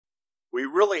We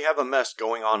really have a mess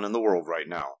going on in the world right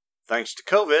now. Thanks to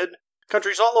COVID,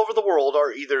 countries all over the world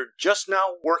are either just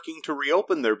now working to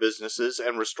reopen their businesses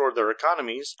and restore their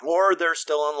economies, or they're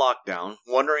still in lockdown,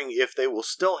 wondering if they will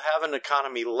still have an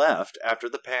economy left after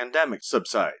the pandemic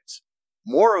subsides.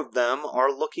 More of them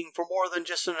are looking for more than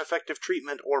just an effective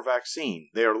treatment or vaccine.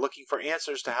 They are looking for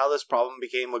answers to how this problem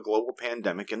became a global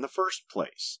pandemic in the first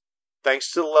place.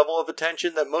 Thanks to the level of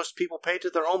attention that most people pay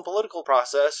to their own political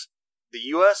process, the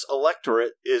U.S.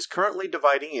 electorate is currently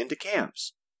dividing into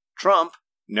camps. Trump,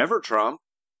 never Trump,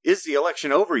 is the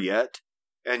election over yet?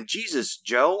 And Jesus,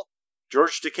 Joe?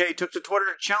 George Takei took to Twitter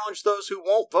to challenge those who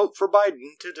won't vote for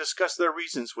Biden to discuss their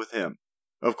reasons with him.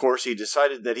 Of course, he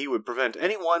decided that he would prevent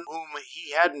anyone whom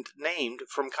he hadn't named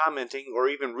from commenting or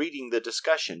even reading the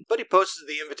discussion, but he posted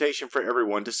the invitation for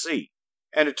everyone to see.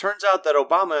 And it turns out that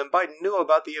Obama and Biden knew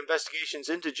about the investigations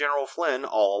into General Flynn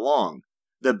all along.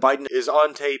 That Biden is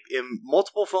on tape in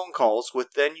multiple phone calls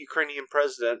with then-Ukrainian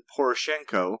President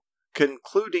Poroshenko,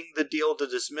 concluding the deal to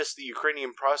dismiss the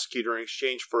Ukrainian prosecutor in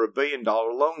exchange for a $1 billion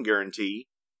loan guarantee,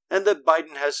 and that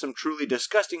Biden has some truly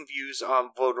disgusting views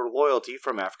on voter loyalty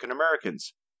from African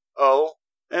Americans. Oh,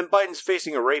 and Biden's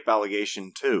facing a rape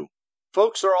allegation too.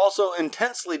 Folks are also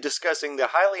intensely discussing the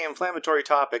highly inflammatory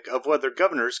topic of whether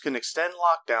governors can extend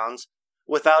lockdowns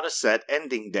without a set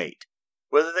ending date,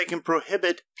 whether they can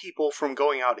prohibit people from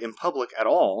going out in public at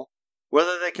all,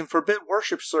 whether they can forbid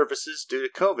worship services due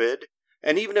to COVID,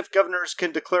 and even if governors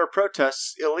can declare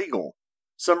protests illegal.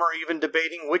 Some are even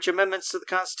debating which amendments to the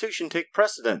Constitution take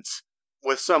precedence,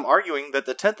 with some arguing that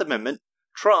the 10th Amendment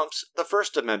trumps the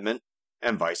First Amendment,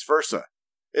 and vice versa.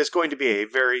 It's going to be a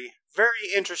very, very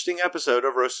interesting episode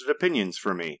of Roasted Opinions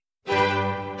for me.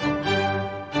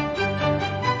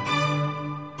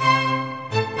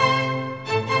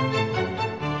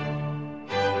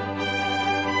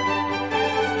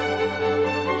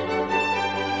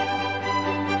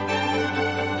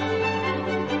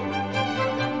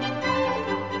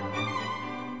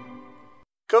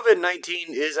 COVID-19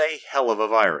 is a hell of a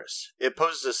virus. It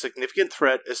poses a significant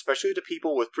threat, especially to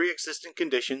people with pre-existing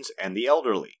conditions and the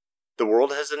elderly. The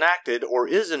world has enacted or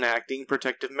is enacting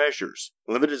protective measures.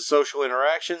 Limited social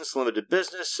interactions, limited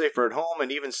business, safer at home, and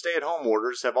even stay-at-home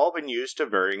orders have all been used to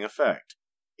varying effect.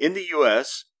 In the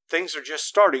U.S., things are just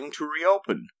starting to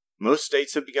reopen. Most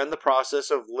states have begun the process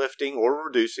of lifting or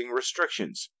reducing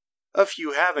restrictions. A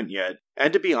few haven't yet,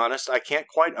 and to be honest, I can't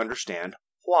quite understand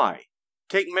why.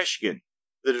 Take Michigan.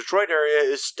 The Detroit area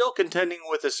is still contending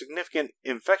with a significant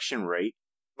infection rate,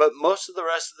 but most of the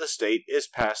rest of the state is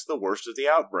past the worst of the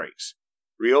outbreaks.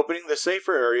 Reopening the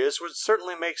safer areas would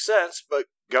certainly make sense, but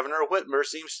Governor Whitmer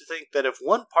seems to think that if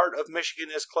one part of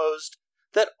Michigan is closed,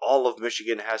 that all of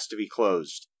Michigan has to be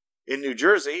closed. In New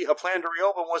Jersey, a plan to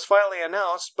reopen was finally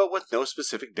announced, but with no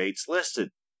specific dates listed.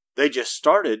 They just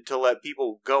started to let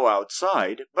people go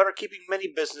outside, but are keeping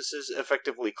many businesses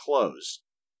effectively closed.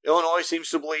 Illinois seems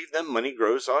to believe that money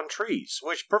grows on trees,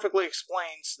 which perfectly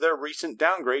explains their recent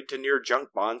downgrade to near junk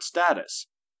bond status.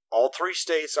 All three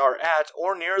states are at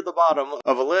or near the bottom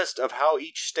of a list of how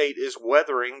each state is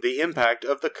weathering the impact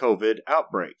of the COVID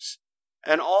outbreaks.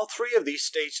 And all three of these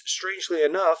states, strangely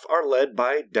enough, are led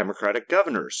by Democratic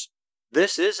governors.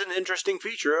 This is an interesting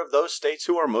feature of those states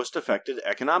who are most affected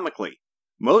economically.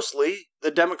 Mostly,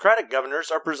 the Democratic governors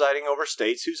are presiding over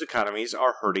states whose economies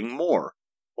are hurting more,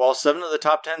 while 7 of the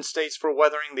top 10 states for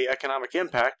weathering the economic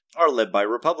impact are led by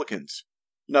Republicans.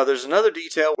 Now there's another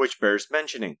detail which bears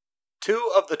mentioning.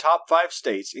 2 of the top 5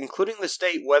 states, including the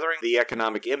state weathering the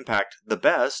economic impact the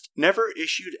best, never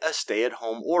issued a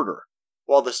stay-at-home order,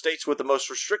 while the states with the most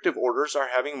restrictive orders are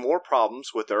having more problems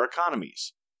with their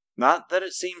economies. Not that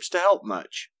it seems to help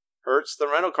much. Hertz, the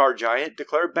rental car giant,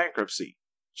 declared bankruptcy.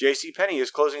 JCPenney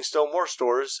is closing still more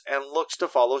stores and looks to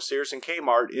follow Sears and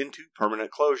Kmart into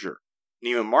permanent closure.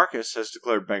 Neiman Marcus has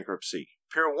declared bankruptcy.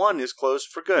 Pier 1 is closed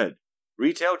for good.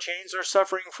 Retail chains are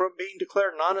suffering from being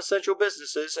declared non-essential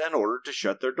businesses and ordered to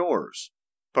shut their doors.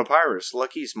 Papyrus,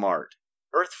 Lucky's Mart,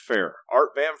 Earth Fare, Art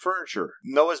Van Furniture,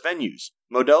 Noah's Venues,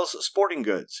 Modell's Sporting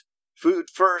Goods, Food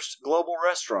First Global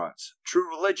Restaurants, True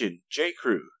Religion, J.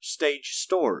 Crew, Stage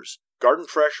Stores, Garden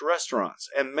Fresh Restaurants,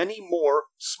 and many more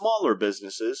smaller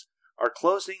businesses are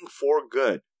closing for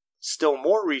good. Still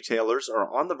more retailers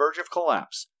are on the verge of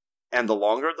collapse. And the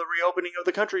longer the reopening of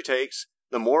the country takes,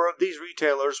 the more of these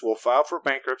retailers will file for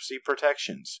bankruptcy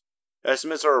protections.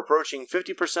 Estimates are approaching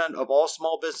 50% of all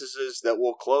small businesses that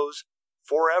will close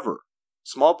forever.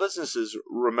 Small businesses,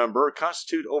 remember,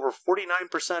 constitute over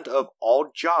 49% of all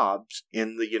jobs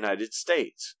in the United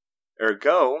States.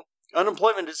 Ergo,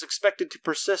 unemployment is expected to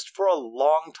persist for a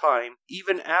long time,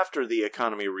 even after the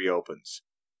economy reopens.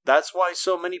 That's why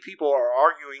so many people are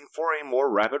arguing for a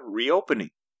more rapid reopening.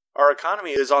 Our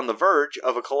economy is on the verge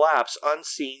of a collapse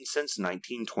unseen since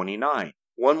 1929.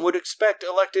 One would expect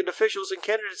elected officials and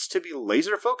candidates to be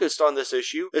laser-focused on this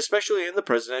issue, especially in the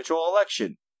presidential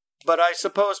election. But I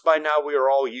suppose by now we are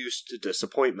all used to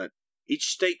disappointment. Each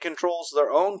state controls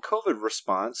their own COVID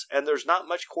response, and there's not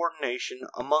much coordination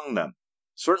among them.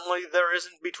 Certainly there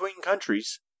isn't between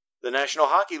countries. The National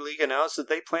Hockey League announced that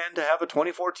they plan to have a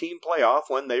 24-team playoff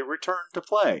when they return to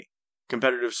play.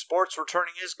 Competitive sports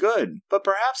returning is good, but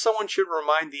perhaps someone should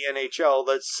remind the NHL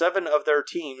that 7 of their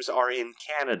teams are in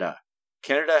Canada.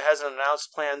 Canada hasn't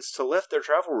announced plans to lift their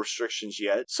travel restrictions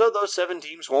yet, so those 7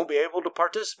 teams won't be able to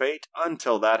participate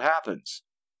until that happens.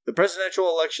 The presidential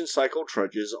election cycle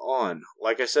trudges on.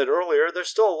 Like I said earlier, there's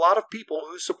still a lot of people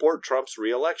who support Trump's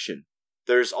re-election.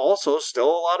 There's also still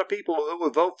a lot of people who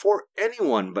would vote for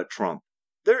anyone but Trump.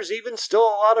 There's even still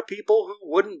a lot of people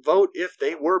who wouldn't vote if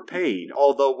they were paid,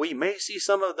 although we may see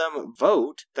some of them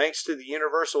vote thanks to the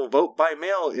universal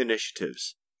vote-by-mail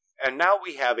initiatives. And now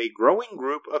we have a growing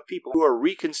group of people who are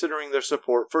reconsidering their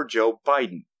support for Joe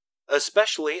Biden,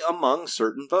 especially among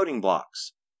certain voting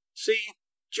blocs. See,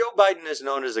 Joe Biden is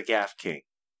known as a gaffe king.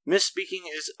 Misspeaking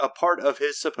is a part of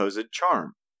his supposed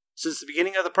charm. Since the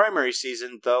beginning of the primary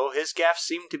season, though, his gaffes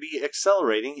seem to be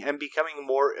accelerating and becoming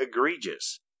more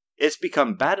egregious. It's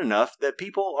become bad enough that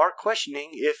people are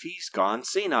questioning if he's gone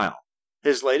senile.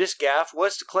 His latest gaffe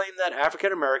was to claim that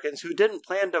African Americans who didn't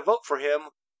plan to vote for him,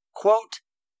 quote,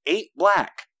 ain't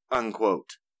black,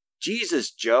 unquote.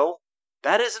 Jesus, Joe,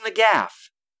 that isn't a gaffe.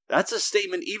 That's a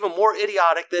statement even more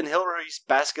idiotic than Hillary's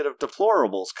basket of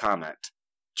deplorables comment.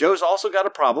 Joe's also got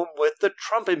a problem with the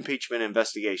Trump impeachment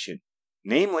investigation.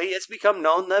 Namely, it's become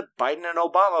known that Biden and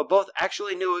Obama both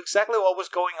actually knew exactly what was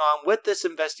going on with this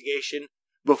investigation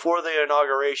before the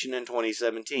inauguration in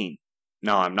 2017.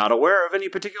 Now, I'm not aware of any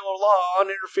particular law on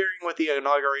interfering with the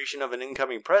inauguration of an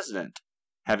incoming president.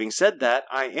 Having said that,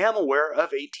 I am aware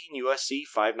of 18 U.S.C.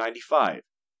 595.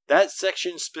 That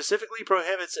section specifically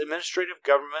prohibits administrative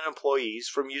government employees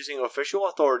from using official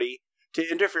authority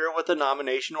to interfere with the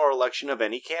nomination or election of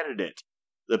any candidate.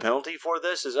 The penalty for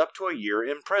this is up to a year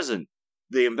in prison.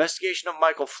 The investigation of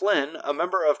Michael Flynn, a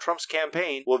member of Trump's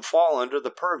campaign, would fall under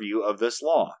the purview of this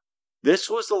law. This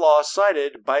was the law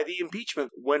cited by the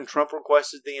impeachment when Trump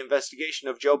requested the investigation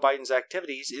of Joe Biden's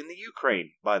activities in the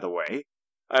Ukraine, by the way.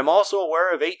 I am also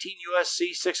aware of 18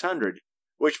 U.S.C. 600,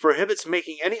 which prohibits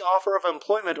making any offer of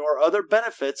employment or other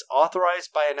benefits authorized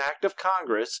by an act of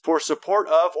Congress for support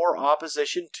of or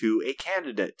opposition to a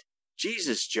candidate.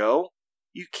 Jesus, Joe,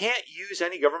 you can't use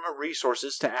any government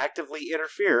resources to actively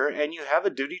interfere, and you have a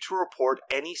duty to report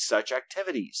any such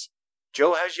activities.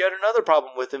 Joe has yet another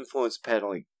problem with influence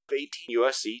peddling. 18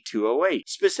 U.S.C. 208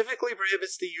 specifically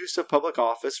prohibits the use of public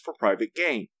office for private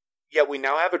gain. Yet we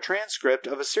now have a transcript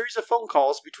of a series of phone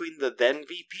calls between the then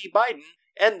VP Biden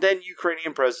and then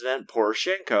Ukrainian President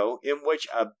Poroshenko, in which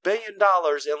 $1 billion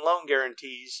in loan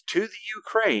guarantees to the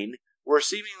Ukraine were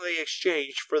seemingly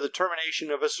exchanged for the termination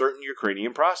of a certain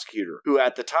Ukrainian prosecutor, who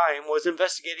at the time was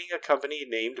investigating a company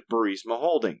named Burisma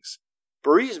Holdings.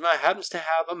 Burisma happens to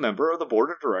have a member of the board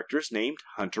of directors named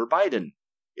Hunter Biden.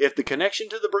 If the connection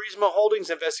to the Burisma Holdings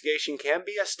investigation can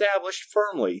be established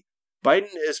firmly, Biden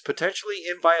is potentially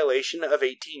in violation of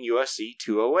 18 U.S.C.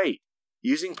 208,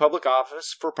 using public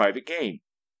office for private gain.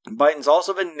 Biden's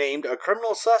also been named a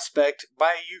criminal suspect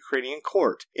by a Ukrainian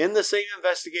court in the same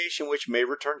investigation, which may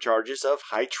return charges of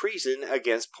high treason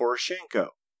against Poroshenko.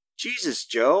 Jesus,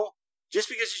 Joe, just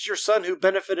because it's your son who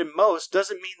benefited most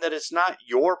doesn't mean that it's not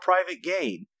your private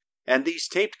gain. And these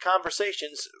taped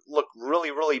conversations look really,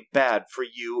 really bad for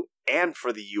you and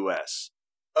for the U.S.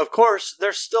 Of course,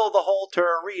 there's still the whole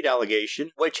Tara Reade allegation,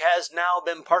 which has now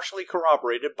been partially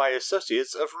corroborated by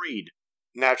associates of Reade.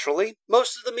 Naturally,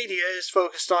 most of the media is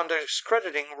focused on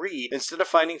discrediting Reade instead of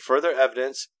finding further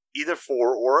evidence either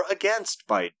for or against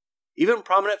Biden. Even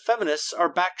prominent feminists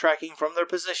are backtracking from their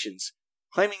positions,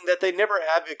 claiming that they never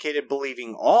advocated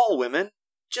believing all women,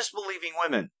 just believing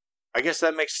women. I guess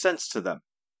that makes sense to them.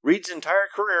 Reade's entire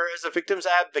career as a victim's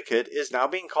advocate is now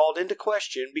being called into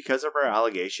question because of her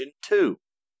allegation, too.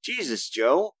 Jesus,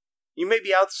 Joe, you may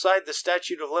be outside the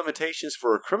statute of limitations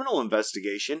for a criminal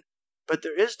investigation, but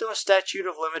there is no statute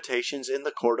of limitations in the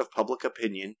court of public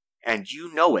opinion, and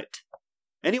you know it.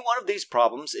 Any one of these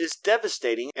problems is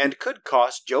devastating and could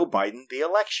cost Joe Biden the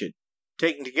election.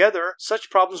 Taken together,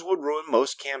 such problems would ruin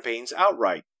most campaigns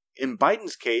outright. In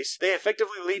Biden's case, they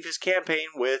effectively leave his campaign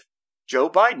with Joe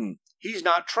Biden, he's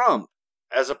not Trump,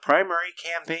 as a primary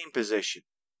campaign position.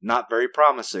 Not very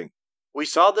promising. We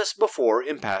saw this before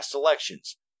in past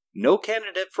elections. No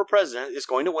candidate for president is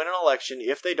going to win an election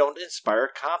if they don't inspire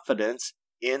confidence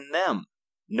in them.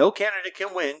 No candidate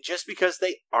can win just because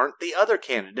they aren't the other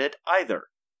candidate either.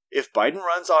 If Biden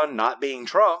runs on not being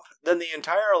Trump, then the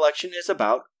entire election is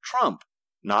about Trump,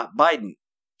 not Biden.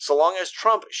 So long as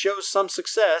Trump shows some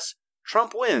success,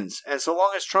 Trump wins, and so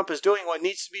long as Trump is doing what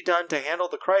needs to be done to handle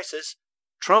the crisis,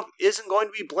 Trump isn't going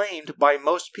to be blamed by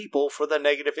most people for the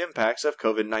negative impacts of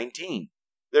COVID-19.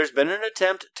 There's been an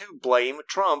attempt to blame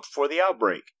Trump for the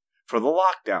outbreak, for the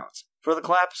lockdowns, for the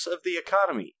collapse of the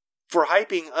economy, for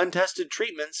hyping untested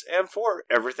treatments, and for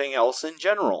everything else in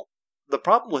general. The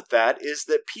problem with that is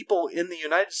that people in the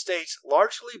United States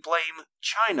largely blame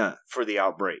China for the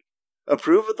outbreak,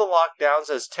 approve of the lockdowns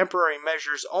as temporary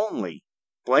measures only,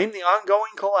 blame the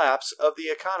ongoing collapse of the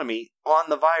economy on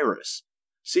the virus,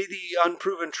 see the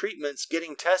unproven treatments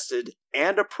getting tested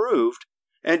and approved,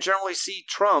 and generally see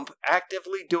Trump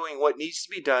actively doing what needs to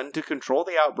be done to control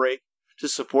the outbreak, to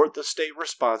support the state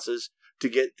responses, to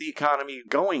get the economy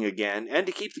going again, and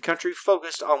to keep the country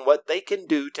focused on what they can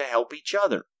do to help each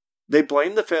other. They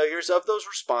blame the failures of those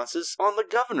responses on the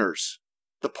governors,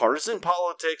 the partisan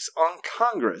politics on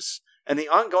Congress, and the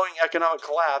ongoing economic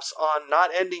collapse on not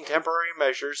ending temporary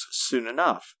measures soon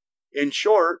enough. In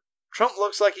short, Trump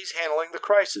looks like he's handling the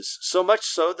crisis, so much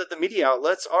so that the media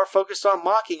outlets are focused on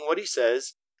mocking what he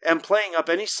says and playing up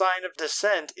any sign of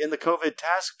dissent in the COVID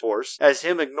task force as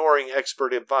him ignoring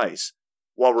expert advice,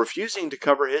 while refusing to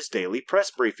cover his daily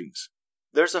press briefings.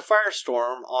 There's a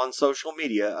firestorm on social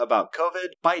media about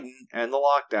COVID, Biden, and the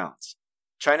lockdowns.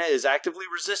 China is actively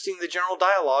resisting the general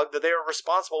dialogue that they are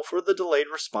responsible for the delayed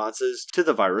responses to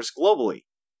the virus globally,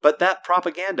 but that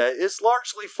propaganda is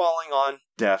largely falling on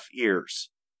deaf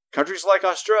ears. Countries like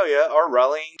Australia are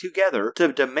rallying together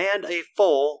to demand a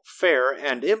full, fair,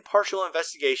 and impartial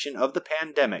investigation of the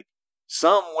pandemic,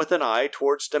 some with an eye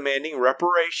towards demanding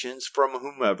reparations from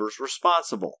whomever's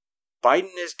responsible.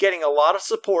 Biden is getting a lot of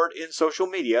support in social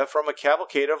media from a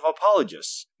cavalcade of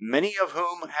apologists, many of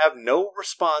whom have no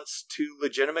response to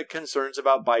legitimate concerns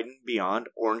about Biden beyond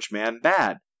Orange Man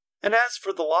bad. And as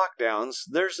for the lockdowns,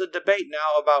 there's a debate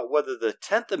now about whether the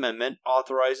 10th Amendment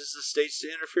authorizes the states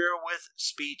to interfere with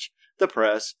speech, the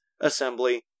press,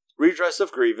 assembly, redress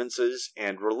of grievances,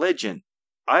 and religion.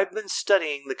 I've been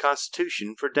studying the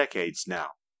Constitution for decades now.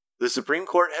 The Supreme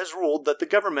Court has ruled that the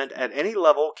government at any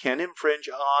level can infringe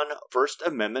on First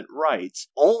Amendment rights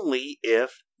only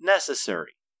if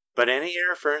necessary. But any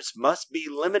interference must be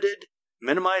limited,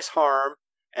 minimize harm,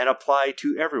 and apply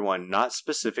to everyone, not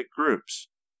specific groups.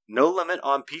 No limit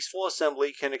on peaceful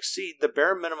assembly can exceed the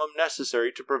bare minimum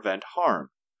necessary to prevent harm.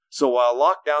 So while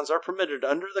lockdowns are permitted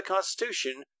under the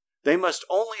Constitution, they must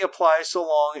only apply so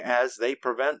long as they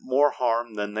prevent more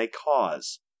harm than they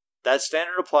cause. That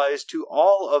standard applies to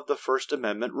all of the First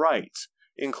Amendment rights,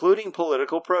 including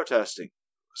political protesting.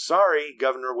 Sorry,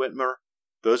 Governor Whitmer.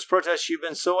 Those protests you've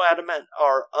been so adamant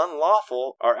are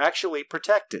unlawful are actually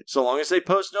protected, so long as they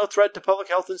pose no threat to public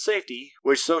health and safety,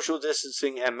 which social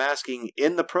distancing and masking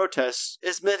in the protests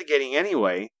is mitigating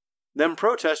anyway. Then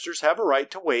protesters have a right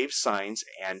to wave signs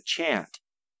and chant.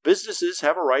 Businesses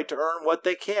have a right to earn what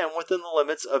they can within the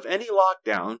limits of any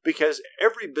lockdown because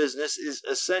every business is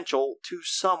essential to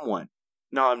someone.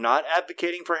 Now, I'm not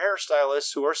advocating for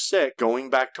hairstylists who are sick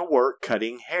going back to work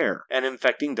cutting hair and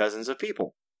infecting dozens of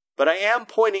people. But I am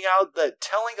pointing out that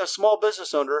telling a small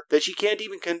business owner that she can't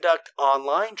even conduct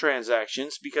online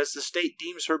transactions because the state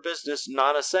deems her business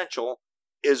non-essential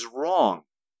is wrong.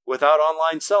 Without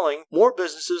online selling, more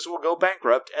businesses will go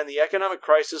bankrupt and the economic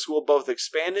crisis will both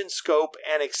expand in scope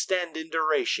and extend in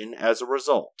duration as a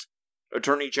result.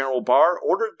 Attorney General Barr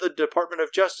ordered the Department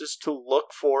of Justice to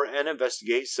look for and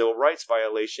investigate civil rights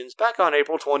violations back on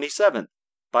April 27th.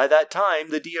 By that time,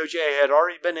 the DOJ had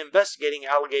already been investigating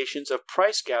allegations of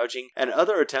price gouging and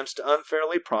other attempts to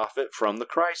unfairly profit from the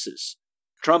crisis.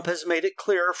 Trump has made it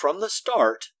clear from the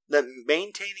start that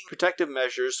maintaining protective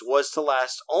measures was to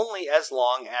last only as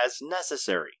long as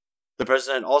necessary. The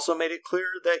president also made it clear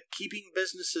that keeping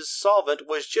businesses solvent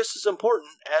was just as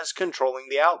important as controlling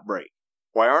the outbreak.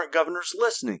 Why aren't governors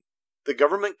listening? The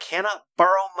government cannot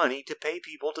borrow money to pay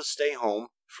people to stay home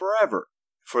forever.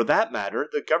 For that matter,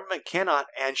 the government cannot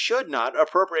and should not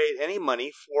appropriate any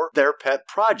money for their pet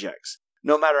projects,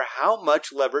 no matter how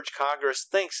much leverage Congress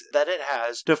thinks that it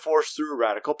has to force through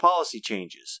radical policy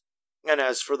changes. And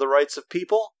as for the rights of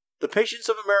people, the patience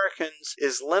of Americans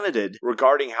is limited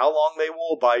regarding how long they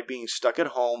will abide being stuck at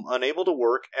home, unable to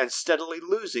work, and steadily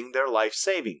losing their life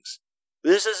savings.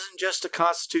 This isn't just a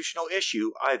constitutional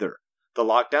issue either. The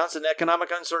lockdowns and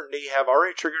economic uncertainty have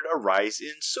already triggered a rise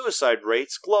in suicide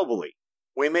rates globally.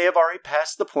 We may have already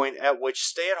passed the point at which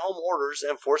stay-at-home orders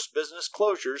and forced business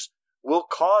closures will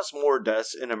cause more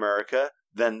deaths in America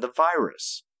than the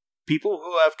virus. People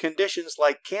who have conditions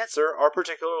like cancer are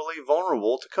particularly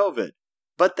vulnerable to COVID,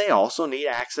 but they also need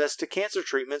access to cancer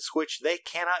treatments which they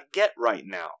cannot get right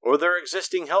now, or their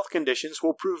existing health conditions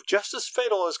will prove just as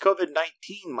fatal as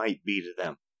COVID-19 might be to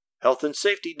them. Health and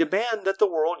safety demand that the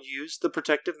world use the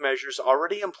protective measures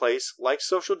already in place, like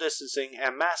social distancing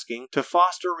and masking, to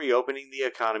foster reopening the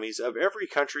economies of every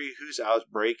country whose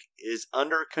outbreak is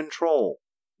under control.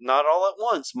 Not all at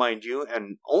once, mind you,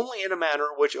 and only in a manner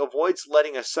which avoids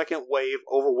letting a second wave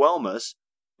overwhelm us,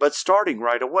 but starting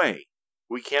right away.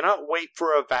 We cannot wait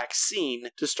for a vaccine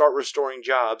to start restoring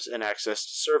jobs and access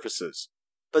to services.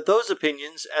 But those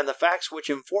opinions and the facts which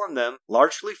inform them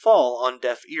largely fall on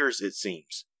deaf ears, it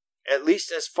seems. At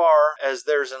least as far as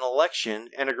there's an election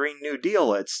and a Green New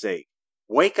Deal at stake.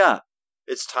 Wake up!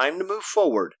 It's time to move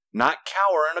forward, not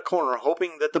cower in a corner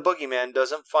hoping that the boogeyman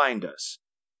doesn't find us.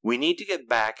 We need to get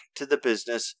back to the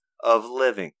business of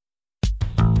living.